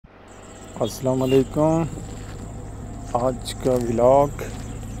अस्सलाम वालेकुम। आज का व्लॉग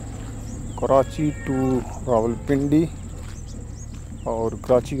कराची टू रावलपिंडी, और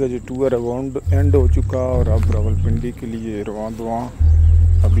कराची का जो टूर है वो एंड हो चुका, और अब रावलपिंडी के लिए रवाना।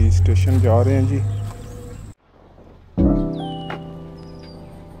 अभी स्टेशन जा रहे हैं जी।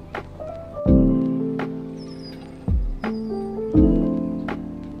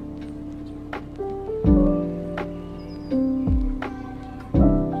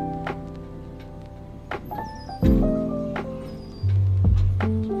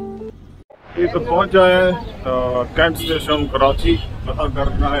 ये तो पहुंच जाए कैंट स्टेशन कराची। पता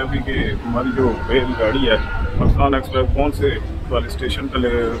करना है अभी कि हमारी जो रेलगाड़ी है पाकिस्तान एक्सप्रेस कौन से वाले स्टेशन पे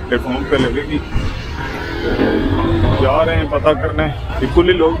प्लेटफॉर्म पे लगेगी। तो जा रहे हैं पता करने। बिल्कुल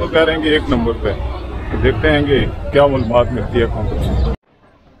ही लोग तो कह रहे हैं कि 1 नंबर पे, तो देखते हैं कि क्या मालूमात मिलती है कौन से।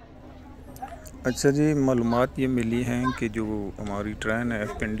 अच्छा जी, मालूमात ये मिली हैं कि जो हमारी ट्रेन है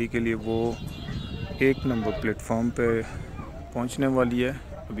पिंडी के लिए वो 1 नंबर प्लेटफॉर्म पे पहुंचने वाली है।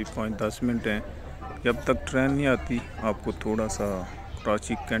 अभी 5-10 मिनट हैं। जब तक ट्रेन नहीं आती आपको थोड़ा सा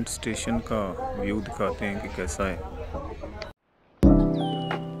कराची कैंट स्टेशन का व्यू दिखाते हैं कि कैसा है।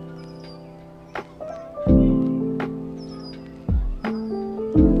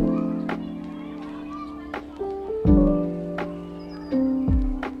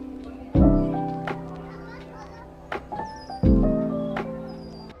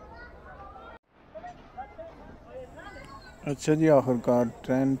 अच्छा जी, आखिरकार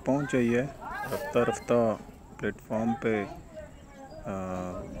ट्रेन पहुंच गई है। रफ्ता रफ्ता प्लेटफॉर्म पे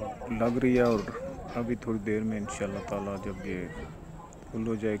लग रही है, और अभी थोड़ी देर में इंशाल्लाह ताला जब ये फुल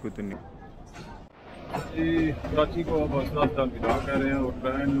हो जाएगी तो नहीं। कराची को अब रास्ता विदा कह रहे हैं, और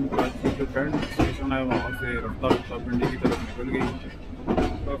ट्रेन कराची जो कैंट स्टेशन है वहाँ से रफ्ता रफ्ता पिंडी की तरफ निकल गई।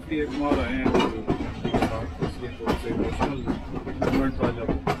 काफ़ी एक मार आए हैं, थोड़े से इमोशनल मोमेंट था जब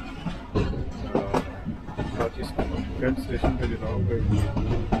कराची कैंट स्टेशन पे जनाब गए,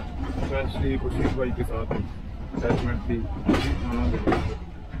 स्पेशली खुशी भाई के साथ अटैचमेंट थी।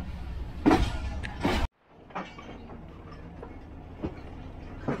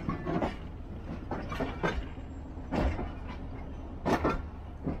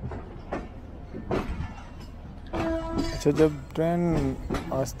 अच्छा, जब ट्रेन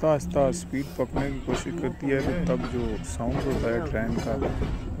आस्ता आस्ता स्पीड पकड़ने की कोशिश करती है तो तब जो साउंड होता है ट्रेन का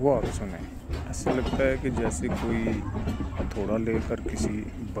वो आप सुने। ऐसा लगता है कि जैसे कोई हथौड़ा लेकर किसी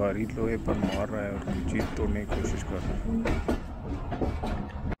भारी लोहे पर मार रहा है और कोई चीज़ तोड़ने की कोशिश कर रहा है।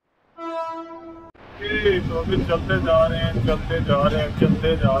 तो अभी चलते जा रहे हैं, चलते जा रहे हैं,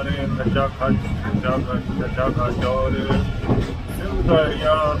 चलते जा रहे हैं। कच्चा खच और सिंध का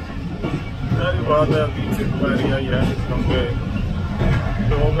एरिया, सारी बात है अभी सिंध का एरिया ही है। क्योंकि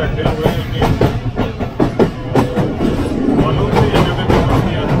 2 घंटे हुए मालूम नहीं ये जगह तो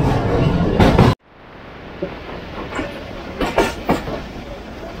काफ़ी है।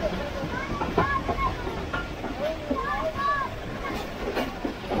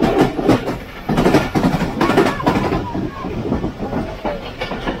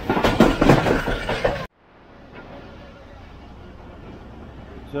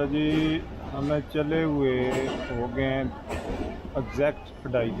 अच्छा जी, हमें चले हुए हो गए एग्जैक्ट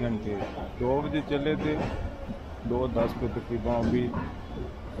 2.5 घंटे। 2 बजे चले थे, 2:10 पे तकरीबन अभी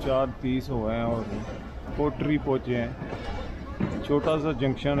 4:30 हुए हैं और कोटरी पहुँचे हैं। छोटा सा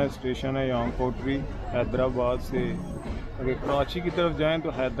जंक्शन है, स्टेशन है यहाँ कोटरी। हैदराबाद से अगर कराची की तरफ जाएं तो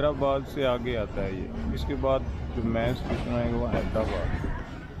हैदराबाद से आगे आता है ये। इसके बाद जो मेन स्टेशन है वो हैदराबाद।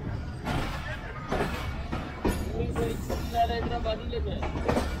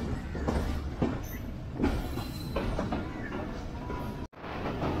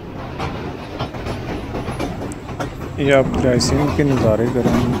 ये आप ड्रेसिंग के नज़ारे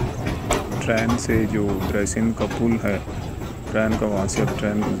करें। ट्रेन से जो ड्रेसिंग का पुल है ट्रेन का, वहाँ से अब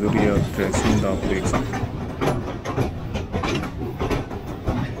ट्रेन गुजरी है और ड्रेसिंग आप देख सकते हैं।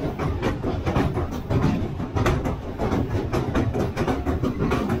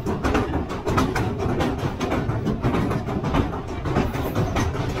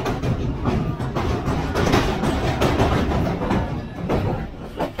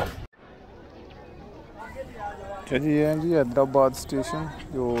 अच्छा जी, ये है जी हैदराबाद स्टेशन।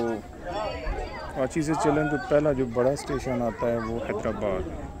 जो कराची से चलें तो पहला जो बड़ा स्टेशन आता है वो हैदराबाद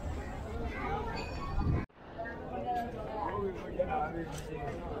है।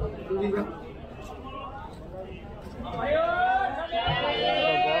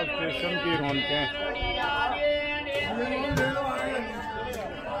 हैदराबाद स्टेशन की रौनकें।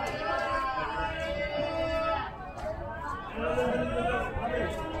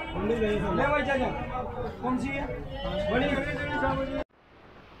 कौन सी है?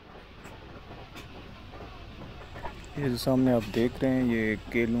 ये जो सामने आप देख रहे हैं ये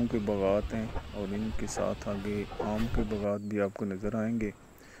केलों के बागात हैं और इनके साथ आगे आम के बागात भी आपको नज़र आएंगे।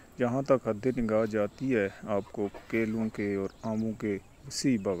 जहाँ तक हद निगाह जाती है आपको केलों के और आमों के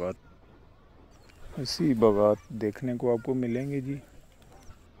इसी बागात देखने को आपको मिलेंगे जी।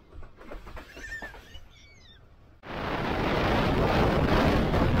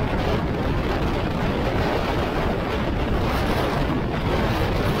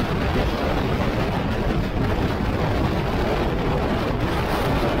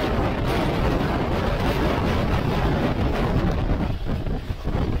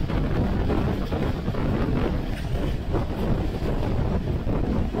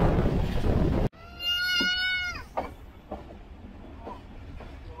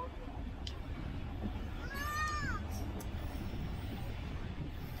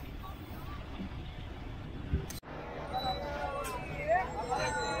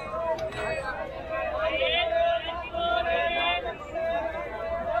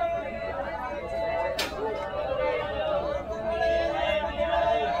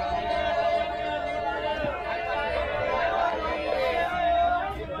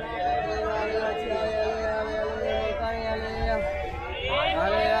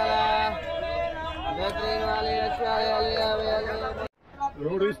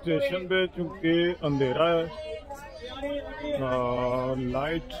 रोड स्टेशन पे चूँकि अंधेरा है,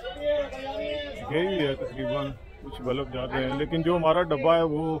 लाइट गई है तकरीबन, कुछ बल्ब जा रहे हैं, लेकिन जो हमारा डब्बा है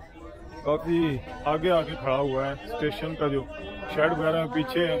वो काफ़ी आगे आगे खड़ा हुआ है। स्टेशन का जो शेड वगैरह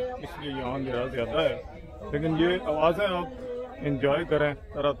पीछे है, इसलिए यहाँ अंधेरा ज़्यादा है। लेकिन ये आवाज़ें आप इंजॉय करें,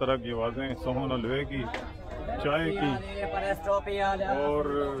 तरह तरह की आवाज़ें, सोहन हलवे की, चाय की और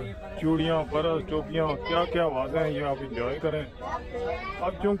चूड़ियाँ, परस, टोपियाँ, क्या क्या आवाज़ें हैं ये आप इंजॉय करें।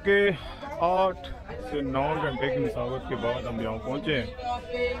 अब चूँकि 8 से 9 घंटे की मुसाफत के बाद हम यहाँ पहुँचे हैं,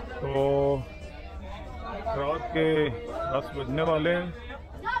 तो रात के 10 बजने वाले हैं।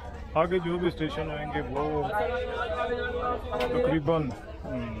 आगे जो भी स्टेशन आएंगे वो तकरीबन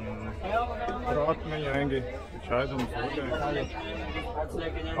रात में ही आएंगे, तो शायद हम सो जाएँ।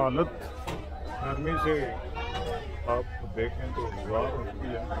 हालत गर्मी से आप देखें तो बुरा होती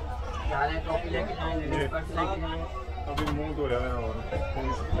है। अभी मुँह धोया है और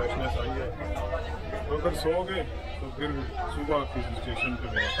थोड़ी फ्रेशनेस आई है, तो अगर सो गए तो फिर सुबह किसी स्टेशन पर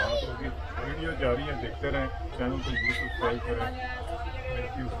मुलाकात होगी। वीडियो जारी है, देखते रहें, चैनल को जरूर सब्सक्राइब करें।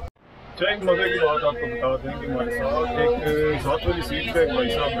 Thank you. अच्छा, एक मज़े की बात आपको बता दें कि हमारे साथ एक 7 वाली सीट पे एक भाई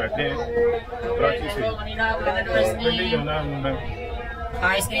साहब बैठे हैं कराची से, दिल्ली जाना है उन्होंने।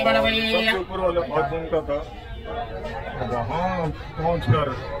 सबसे ऊपर वाला बाथरूम का था, वहाँ पहुँच कर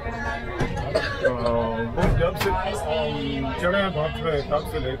वो जब से चढ़े बात पे तब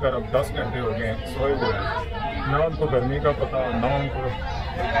से लेकर अब 10 घंटे हो गए हैं सोए हुए हैं। ना उनको गर्मी का पता, ना उनको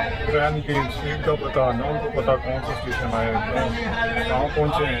ट्रेन की स्पीड का पता, ना उनको पता कौन सा स्टेशन आए, कहाँ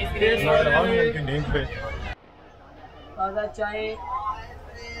पहुँचे हैं। मैं हैरान हूँ उनकी नींद पे।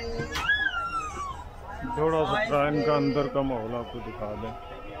 थोड़ा सा ट्रेन का अंदर का माहौल आपको दिखा दें।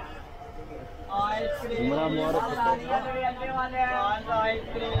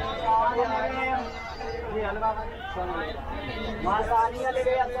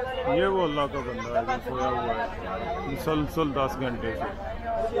 ये वो अल्लाह का बंदा है जो सोया हुआ है मुसलसल 10 घंटे से।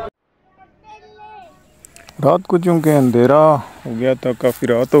 रात को चूँकि अंधेरा हो गया था, काफ़ी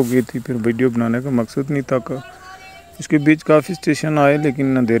रात हो गई थी, फिर वीडियो बनाने का मकसद नहीं था। इसके बीच काफ़ी स्टेशन आए,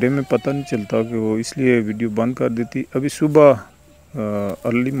 लेकिन अंधेरे में पता नहीं चलता कि वो, इसलिए वीडियो बंद कर देती। अभी सुबह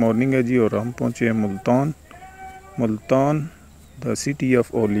अर्ली मॉर्निंग है जी, और हम पहुँचे हैं मुल्तान द सिटी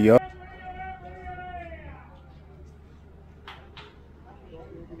ऑफ ओलिया।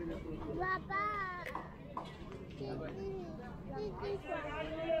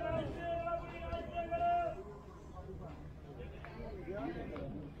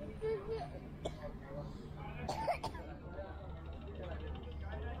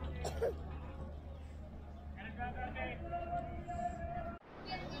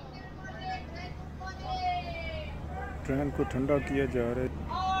 ट्रेन को ठंडा किया जा रहा है।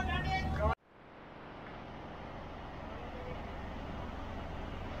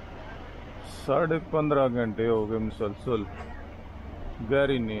 15.5 घंटे हो गए मुसलसल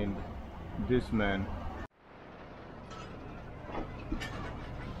गहरी नींद दिस मैन।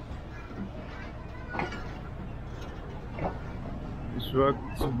 इस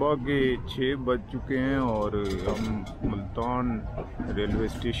वक्त सुबह के 6 बज चुके हैं और हम मुल्तान रेलवे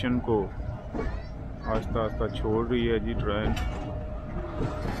स्टेशन को आस्ता आस्ता छोड़ रही है जी ट्रेन।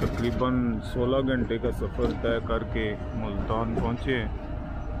 तकरीबन 16 घंटे का सफ़र तय करके मुल्तान पहुँचे।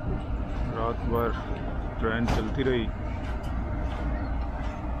 रात भर ट्रेन चलती रही।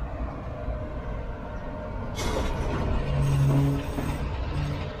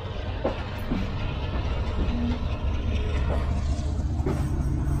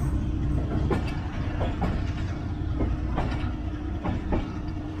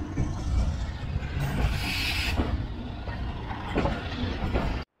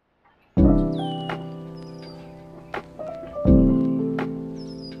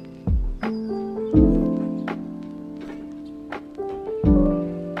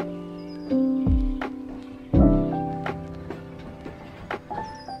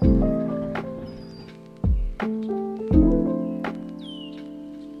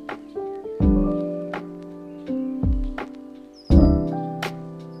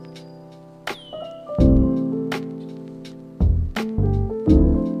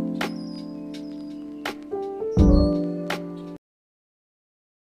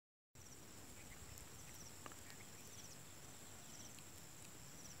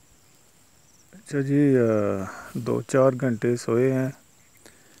 अच्छा जी, 2-4 घंटे सोए हैं,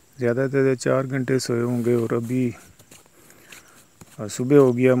 ज़्यादातर 4 घंटे सोए होंगे। और अभी सुबह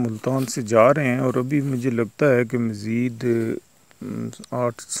हो गया, मुल्तान से जा रहे हैं। और अभी मुझे लगता है कि मज़ीद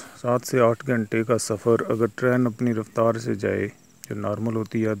 7 से 8 घंटे का सफ़र, अगर ट्रेन अपनी रफ़्तार से जाए जो नॉर्मल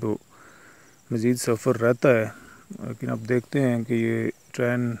होती है, तो मज़ीद सफ़र रहता है। लेकिन अब देखते हैं कि ये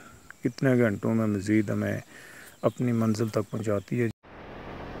ट्रेन कितने घंटों में मज़ीद हमें अपनी मंजिल तक पहुंचाती है।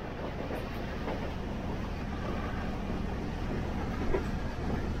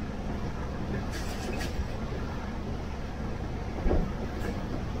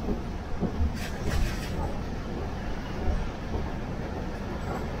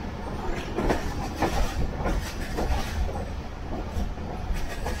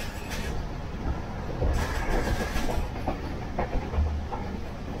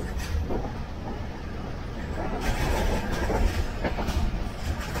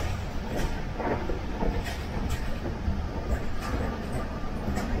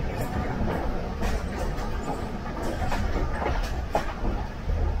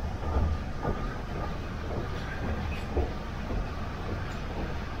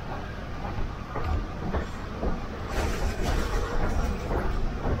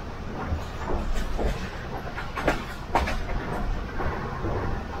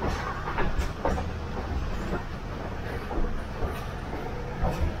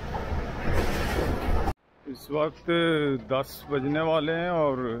 इस वक्त 10 बजने वाले हैं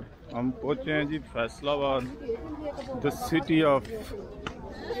और हम पहुँचे हैं जी Faisalabad, the city of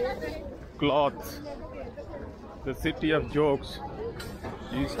clothes, the city of jokes.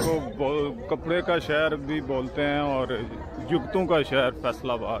 इसको कपड़े का शहर भी बोलते हैं और जुगतों का शहर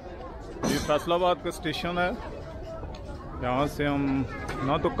फैसलाबाद। ये फैसलाबाद का स्टेशन है। यहाँ से हम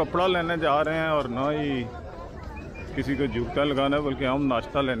ना तो कपड़ा लेने जा रहे हैं और ना ही किसी को जूता लगाना है, बल्कि हम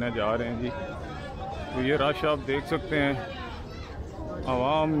नाश्ता लेने जा रहे हैं जी। तो ये रश आप देख सकते हैं,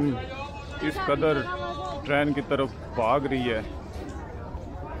 आवाम इस कदर ट्रेन की तरफ भाग रही है।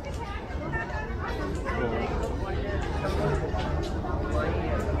 तो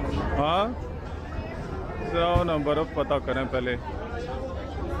हाँ, जाओ ना, बर्फ़ पता करें पहले।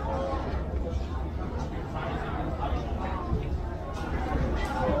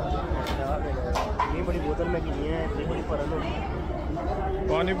 ये बड़ी बोतल में कितनी है, इतनी बड़ी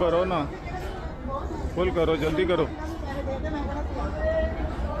पानी भरो ना, फुल करो, जल्दी करो।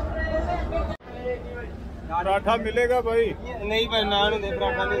 पराठा मिलेगा भाई? नहीं भाई, नान दे,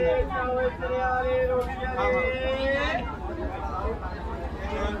 पराठा नहीं दे।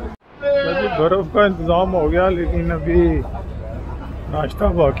 अभी बर्फ़ का इंतज़ाम हो गया, लेकिन अभी नाश्ता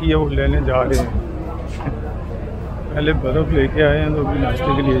बाकी है, वो लेने जा रहे हैं। पहले बर्फ़ लेके आए हैं तो अभी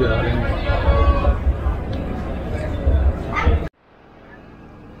नाश्ते के लिए जा रहे हैं।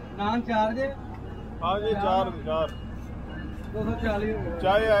 नान 4 दे। हाँ जी, 4 240।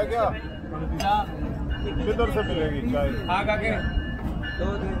 चाय है क्या? किधर से मिलेगी चाय? हाँ काके 2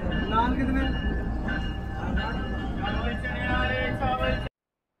 नान कितने?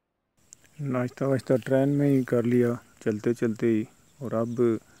 नाश्ता वाश्ता ट्रेन में ही कर लिया चलते चलते ही। और अब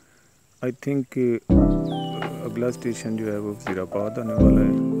आई थिंक अगला स्टेशन जो है वो वज़ीराबाद आने वाला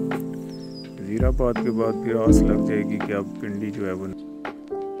है। वज़ीराबाद के बाद फिर आस लग जाएगी कि अब पिंडी जो है वो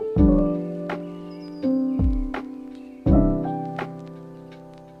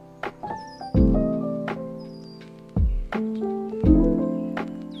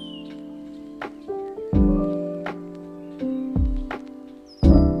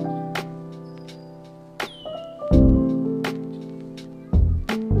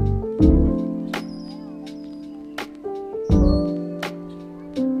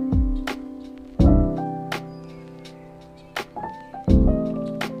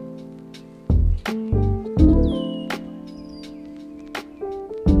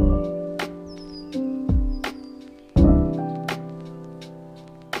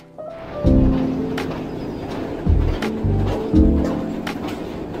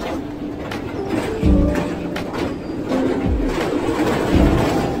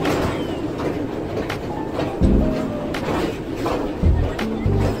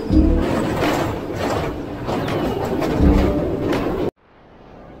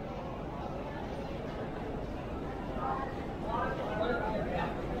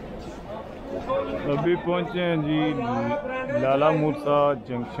अभी पहुँचे हैं जी लाला मूसा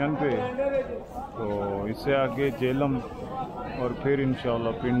जंक्शन पे। तो इससे आगे जेलम और फिर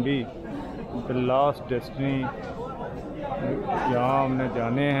इंशाल्लाह पिंडी, द लास्ट डेस्टिनी जहाँ हमने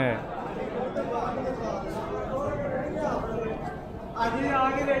जाने हैं।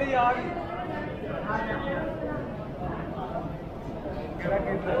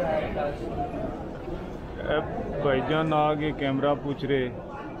 भाईजान आगे कैमरा पूछ रहे,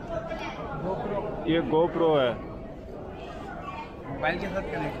 ये गोप्रो है, मोबाइल के साथ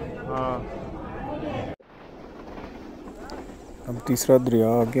कनेक्ट। हाँ। अब तीसरा दरिया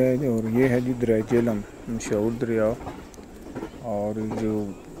आ गया है और ये है जी दरिया झेलम, मशहूर दरिया, और जो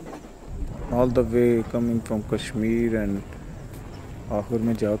all the way coming from Kashmir and आखिर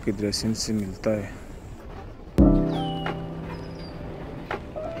में जाके दरिया सिंध से मिलता है।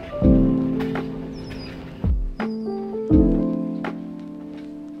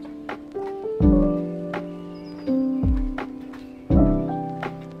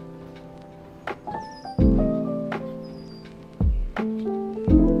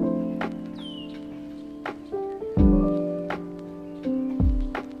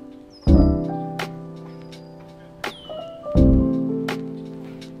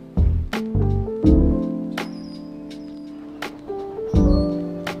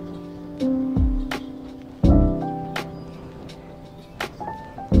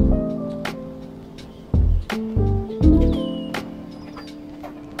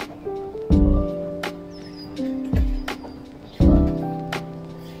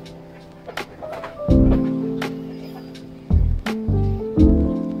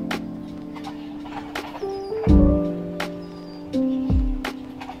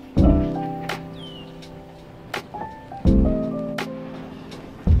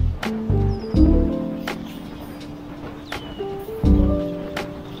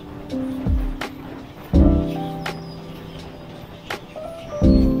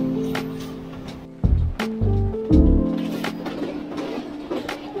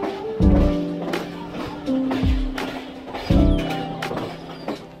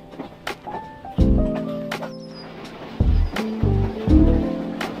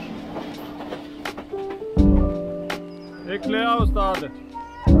 एक ले आओ उस्ताद,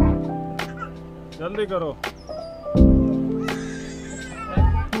 जल्दी करो।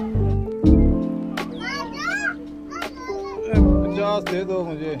 50 दे दो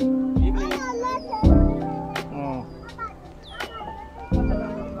मुझे। हाँ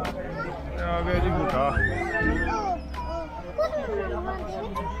आ गया जी बुढ़ा।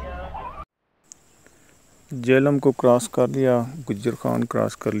 झेलम को क्रॉस कर लिया, गुज्जर खान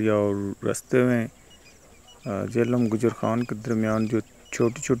क्रॉस कर लिया, और रास्ते में झेलम गुज्जर खान के दरमियान जो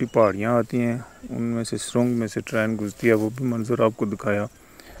छोटी छोटी पहाड़ियाँ आती हैं, उनमें से सुरंग में से ट्रेन गुजरती है, वो भी मंजर आपको दिखाया।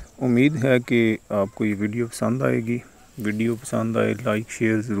 उम्मीद है कि आपको ये वीडियो पसंद आएगी। वीडियो पसंद आए लाइक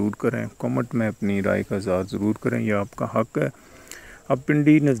शेयर ज़रूर करें, कमेंट में अपनी राय का इज़हार ज़रूर करें, यह आपका हक़ है। अब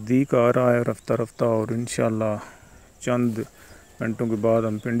पिंडी नज़दीक आ रहा है रफ्ता रफ्ता, और इंशाल्लाह चंद घंटों के बाद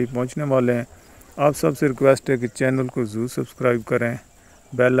हम पिंडी पहुँचने वाले हैं। आप सबसे रिक्वेस्ट है कि चैनल को ज़रूर सब्सक्राइब करें,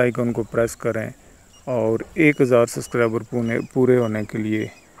 बेल आइकन को प्रेस करें, और 1000 सब्सक्राइबर पूरे होने के लिए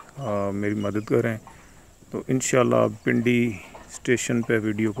मेरी मदद करें। तो इंशाल्लाह पिंडी स्टेशन पे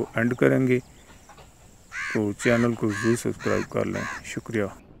वीडियो को एंड करेंगे, तो चैनल को ज़रूर सब्सक्राइब कर लें। शुक्रिया।